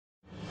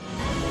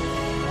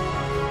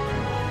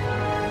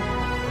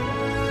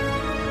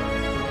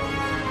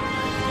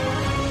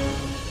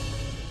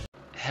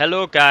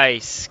Hello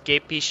guys,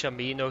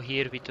 KpShamino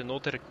here with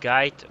another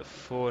guide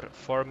for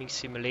Farming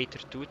Simulator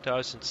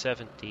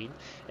 2017,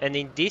 and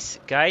in this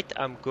guide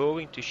I'm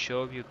going to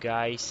show you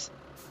guys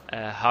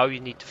how you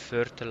need to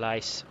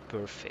fertilize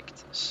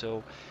perfect.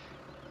 So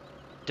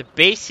the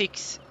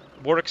basics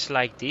works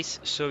like this,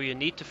 so you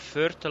need to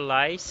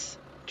fertilize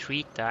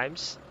 3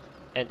 times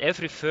and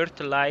every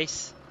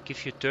fertilize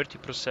gives you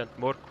 30%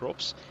 more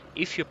crops.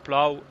 If you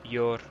plow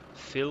your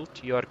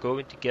field you are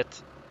going to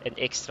get an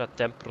extra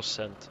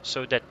 10%.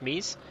 So that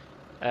means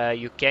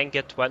you can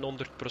get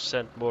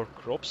 100% more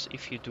crops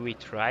if you do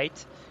it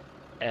right,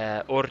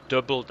 or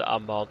double the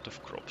amount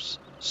of crops.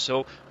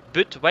 So,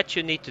 but what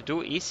you need to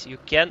do is you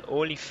can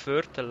only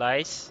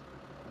fertilize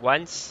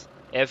once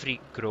every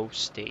growth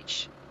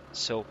stage.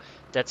 So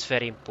that's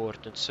very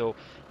important. So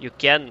you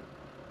can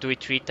do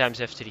it 3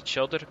 times after each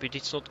other, but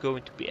it's not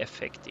going to be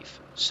effective.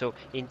 So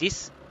in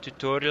this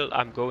tutorial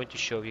I'm going to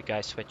show you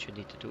guys what you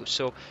need to do.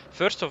 So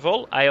first of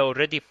all, I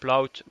already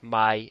plowed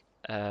my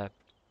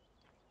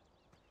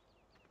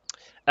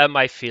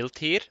my field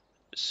here.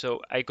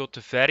 So I got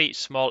a very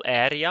small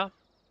area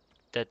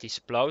that is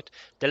plowed.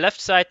 The left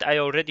side I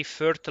already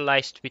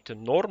fertilized with a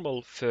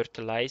normal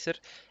fertilizer,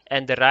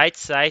 and the right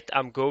side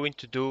I'm going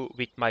to do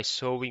with my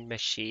sowing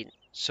machine.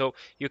 So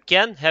you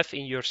can have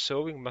in your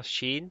sowing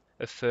machine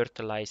a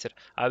fertilizer.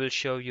 I will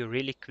show you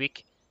really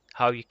quick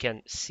how you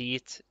can see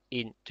it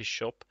in the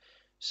shop.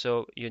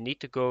 So you need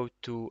to go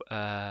to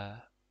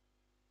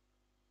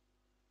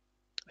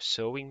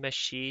sowing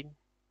machine.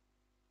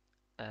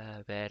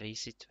 Where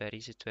is it? Where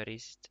is it? Where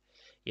is it?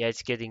 Yeah,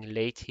 it's getting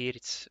late here.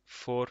 It's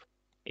 4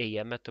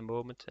 a.m. at the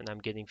moment and I'm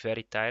getting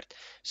very tired.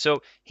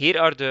 So here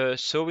are the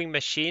sewing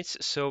machines.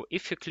 So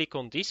if you click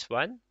on this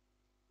one,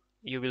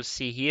 you will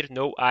see here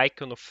no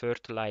icon of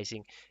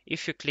fertilizing.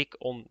 If you click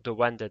on the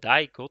one that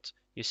I got,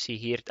 you see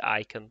here the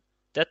icon.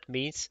 That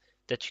means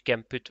that you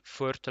can put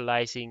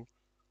fertilizing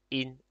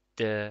in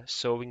the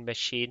sewing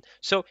machine.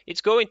 So it's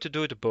going to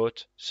do the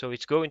both. So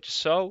it's going to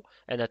sow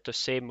and at the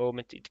same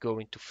moment it's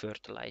going to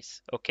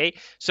fertilize. Okay,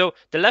 so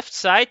the left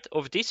side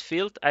of this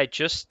field I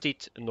just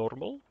did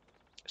normal.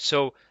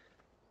 So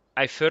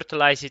I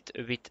fertilize it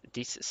with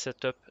this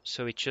setup.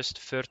 So it's just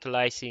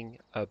fertilizing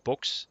a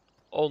box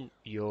on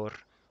your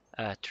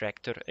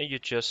tractor and you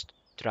just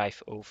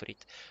drive over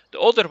it. The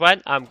other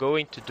one I'm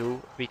going to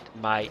do with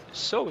my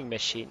sewing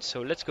machine.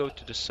 So let's go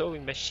to the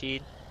sewing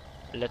machine.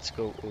 Let's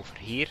go over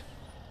here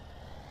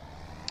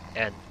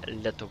and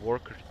let the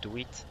worker do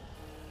it,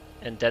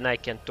 and then I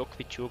can talk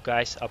with you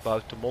guys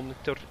about the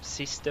monitor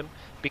system,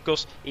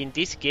 because in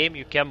this game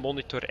you can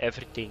monitor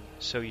everything,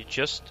 so you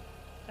just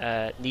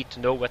need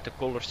to know what the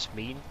colors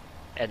mean,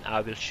 and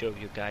I will show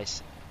you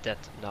guys that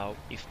now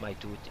if my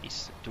dude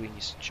is doing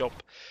his job.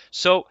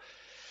 So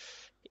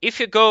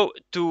if you go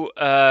to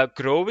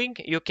growing,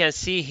 you can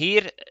see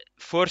here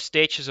 4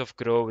 stages of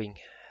growing.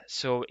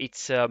 So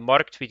it's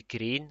marked with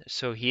green.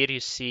 So here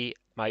you see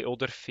my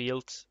other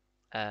fields.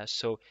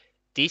 So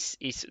this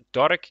is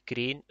dark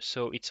green,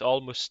 so it's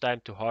almost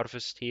time to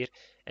harvest here.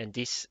 And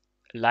this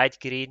light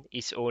green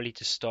is only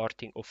the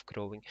starting of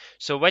growing.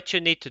 So what you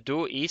need to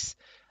do is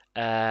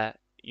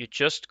you're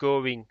just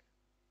going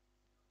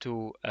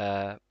to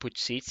put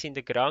seeds in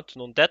the ground.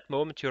 And on that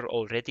moment, you're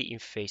already in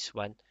phase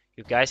 1.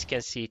 You guys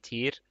can see it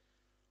here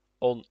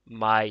on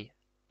my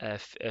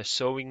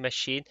sewing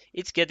machine.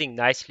 It's getting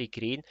nicely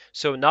green.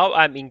 So now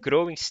I'm in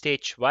growing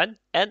stage 1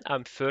 and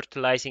I'm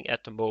fertilizing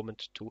at the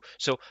moment 2.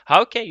 So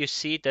how can you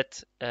see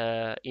that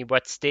in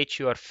what stage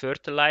you are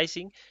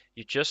fertilizing?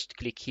 You just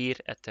click here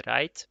at the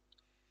right.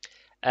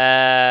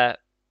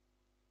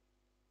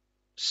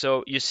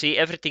 So you see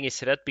everything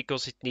is red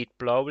because it needs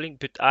plowing,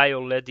 but I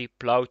already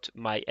plowed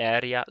my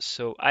area,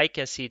 so I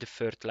can see the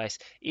fertilize.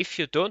 If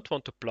you don't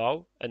want to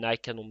plow, and I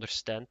can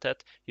understand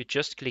that, you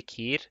just click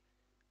here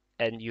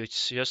and you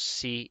just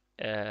see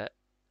the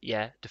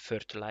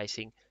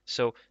fertilizing.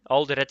 So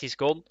all the red is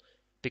gone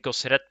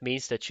because red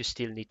means that you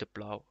still need to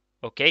plow.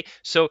 Okay,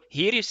 so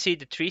here you see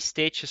the 3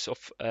 stages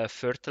of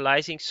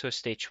fertilizing. So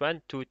stage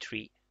 1, 2,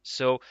 3.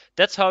 So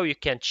that's how you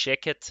can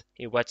check it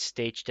in what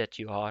stage that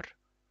you are.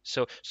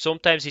 So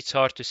sometimes it's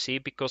hard to see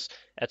because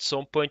at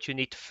some point you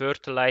need to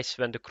fertilize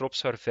when the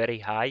crops are very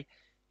high.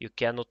 You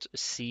cannot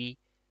see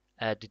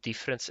the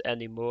difference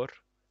anymore,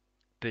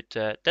 but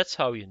that's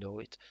how you know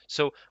it.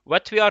 So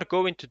what we are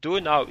going to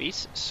do now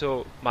is,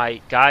 so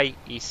my guy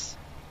is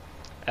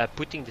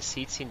putting the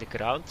seeds in the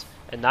ground,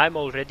 and I'm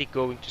already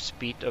going to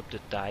speed up the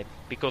time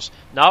because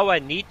now I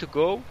need to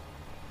go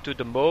to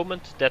the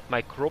moment that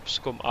my crops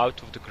come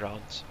out of the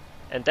ground,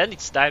 and then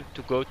it's time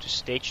to go to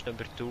stage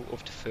number 2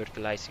 of the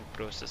fertilizing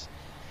process.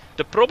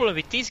 The problem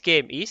with this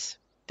game is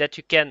that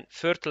you can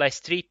fertilize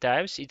 3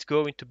 times. It's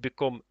going to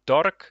become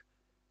dark,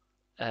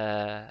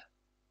 the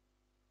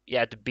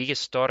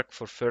biggest torque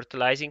for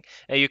fertilizing,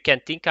 and you can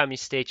think I'm in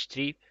stage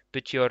 3,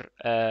 but you're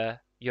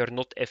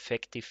not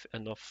effective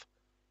enough.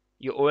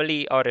 You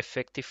only are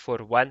effective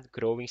for 1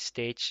 growing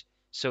stage,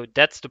 so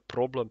that's the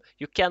problem.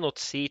 You cannot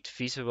see it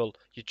visible,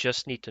 you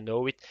just need to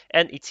know it,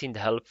 and it's in the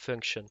help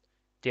function.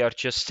 They are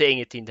just saying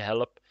it in the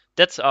help.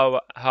 That's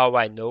how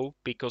I know,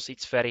 because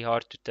it's very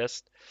hard to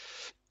test.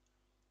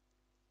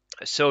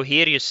 So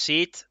here you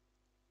see it.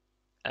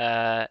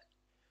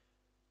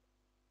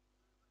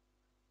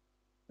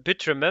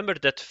 But remember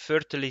that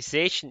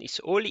fertilization is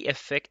only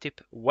effective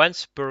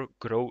once per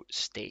grow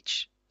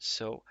stage.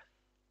 So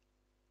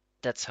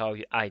that's how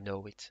I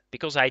know it,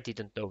 because I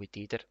didn't know it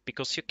either,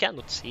 because you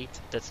cannot see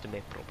it. That's the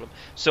main problem.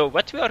 So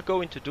what we are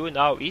going to do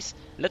now is,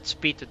 let's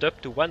speed it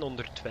up to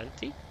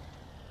 120,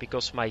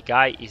 because my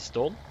guy is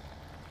done.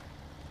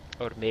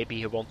 Or maybe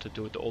he want to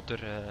do the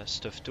other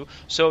stuff too.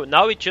 So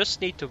now we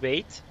just need to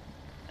wait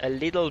a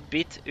little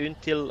bit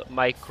until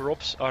my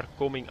crops are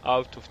coming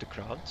out of the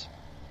ground.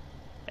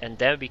 And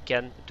then we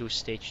can do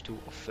stage 2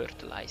 of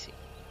fertilizing.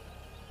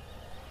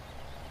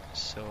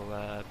 So,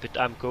 but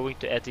I'm going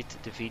to edit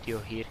the video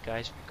here,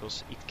 guys,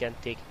 because it can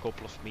take a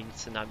couple of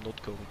minutes and I'm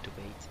not going to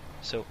wait.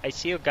 So I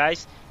see you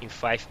guys in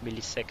 5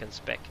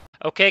 milliseconds back.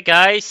 Okay,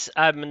 guys,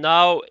 I'm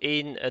now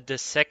in the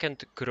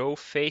second grow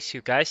phase.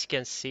 You guys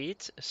can see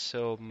it.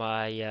 So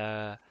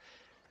my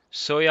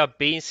soya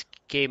beans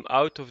came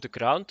out of the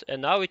ground,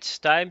 and now it's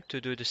time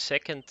to do the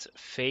second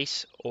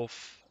phase of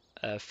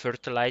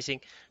fertilizing.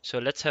 So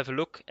let's have a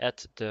look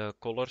at the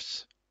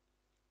colors.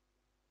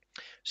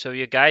 So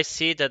you guys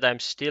see that I'm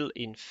still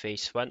in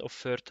phase 1 of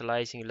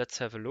fertilizing. Let's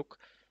have a look.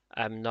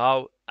 I'm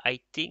now,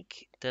 I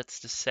think that's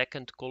the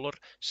second color.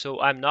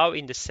 So I'm now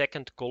in the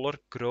second color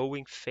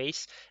growing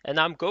phase, and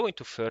I'm going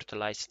to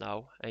fertilize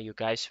now. And you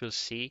guys will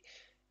see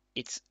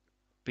it's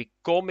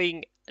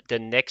becoming the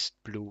next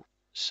blue.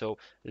 So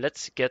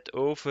let's get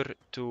over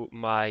to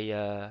my,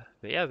 yeah,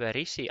 where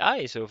is he? Ah,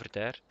 he's over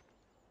there.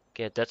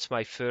 Okay, that's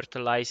my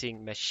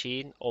fertilizing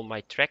machine on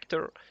my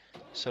tractor.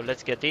 So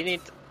let's get in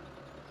it.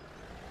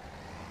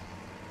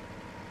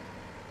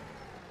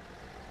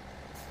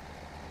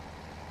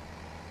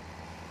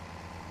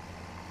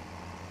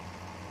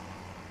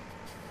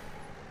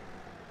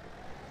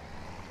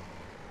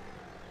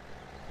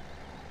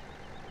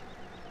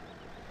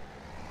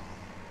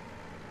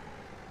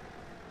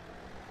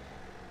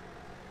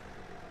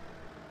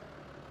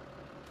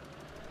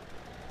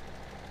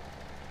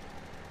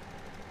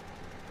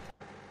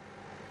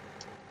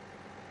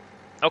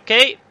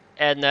 Okay,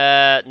 and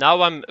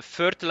now I'm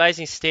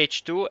fertilizing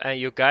stage 2, and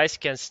you guys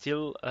can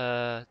still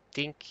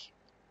think,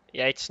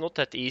 yeah, it's not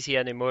that easy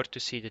anymore to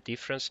see the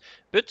difference,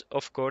 but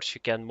of course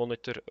you can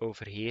monitor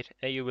over here,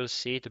 and you will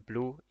see the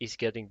blue is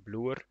getting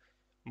bluer,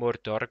 more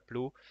dark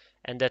blue,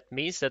 and that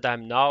means that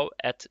I'm now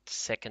at the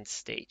second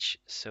stage.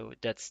 So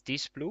that's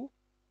this blue,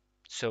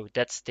 so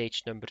that's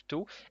stage number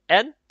 2,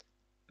 and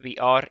we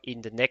are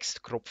in the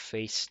next crop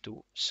phase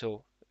 2.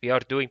 So we are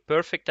doing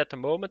perfect at the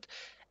moment.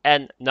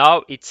 And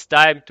now it's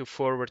time to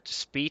forward the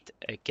speed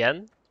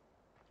again,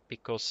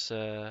 because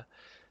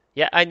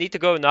yeah, I need to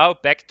go now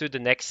back to the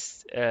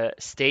next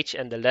stage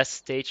and the last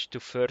stage to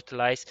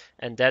fertilize,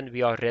 and then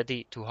we are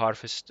ready to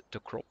harvest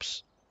the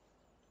crops.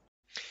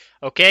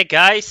 Okay,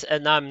 guys,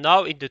 and I'm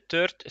now in the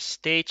third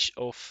stage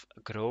of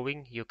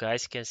growing. You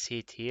guys can see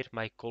it here.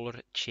 My color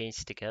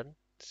changed again.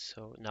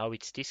 So now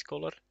it's this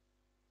color.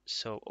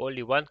 So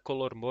only one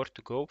color more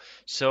to go.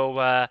 So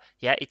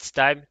yeah, it's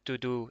time to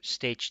do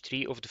stage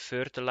 3 of the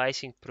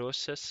fertilizing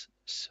process.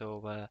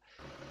 So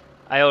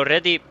I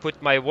already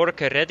put my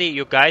worker ready.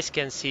 You guys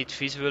can see it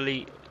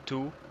visually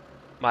too.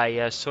 My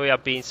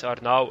soya beans are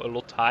now a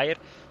lot higher.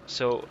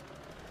 So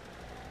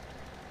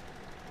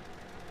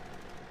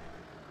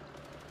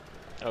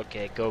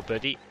okay, go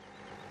buddy.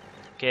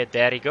 Okay,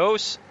 there he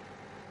goes.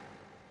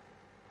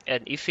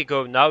 And if we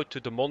go now to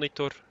the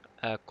monitor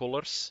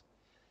colors,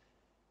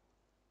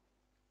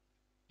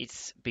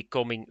 it's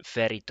becoming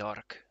very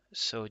dark.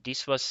 So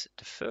this was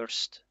the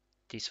first,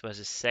 this was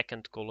the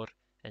second color,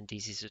 and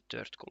this is the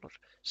third color.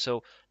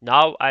 So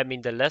now I'm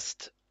in the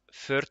last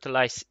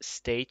fertilized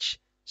stage.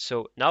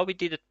 So now we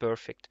did it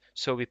perfect.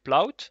 So we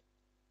plowed,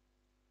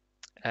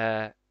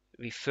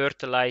 we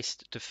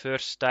fertilized the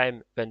first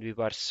time when we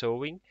were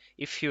sowing.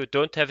 If you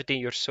don't have it in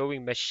your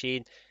sowing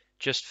machine,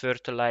 just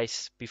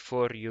fertilize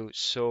before you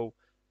sow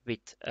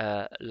with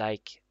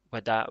like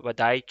what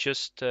I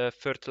just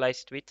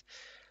fertilized with.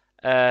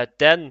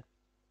 Then,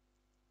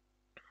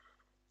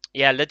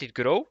 yeah, let it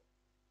grow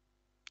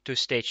to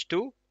stage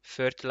 2,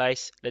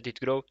 fertilize, let it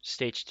grow,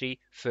 stage 3,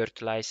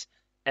 fertilize,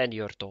 and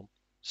you're done.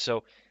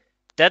 So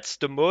that's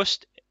the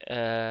most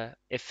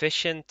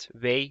efficient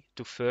way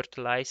to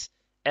fertilize,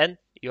 and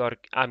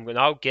I'm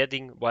now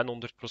getting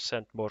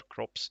 100% more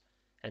crops,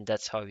 and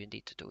that's how you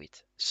need to do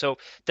it. So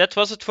that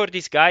was it for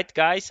this guide,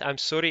 guys. I'm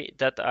sorry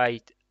that I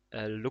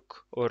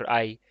look or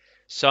I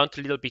sound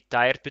a little bit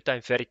tired, but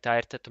I'm very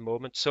tired at the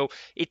moment. So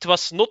it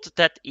was not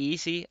that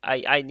easy.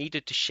 I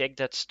needed to check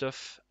that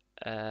stuff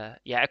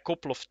yeah, a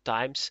couple of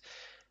times,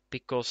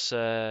 because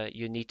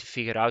you need to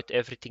figure out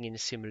everything in a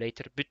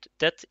simulator. But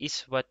that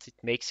is what it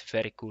makes a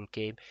very cool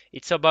game.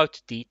 It's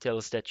about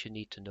details that you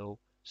need to know.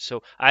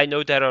 So I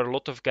know there are a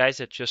lot of guys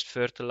that just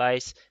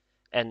fertilize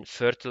and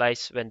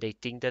fertilize when they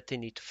think that they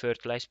need to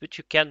fertilize, but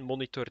you can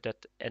monitor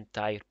that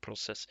entire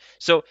process.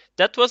 So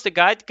that was the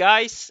guide,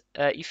 guys.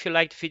 If you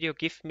liked the video,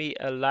 give me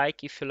a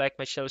like. If you like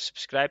my channel,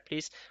 subscribe,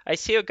 please. I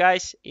see you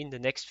guys in the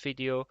next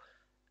video.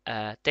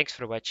 Thanks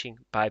for watching.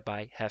 Bye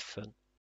bye. Have fun.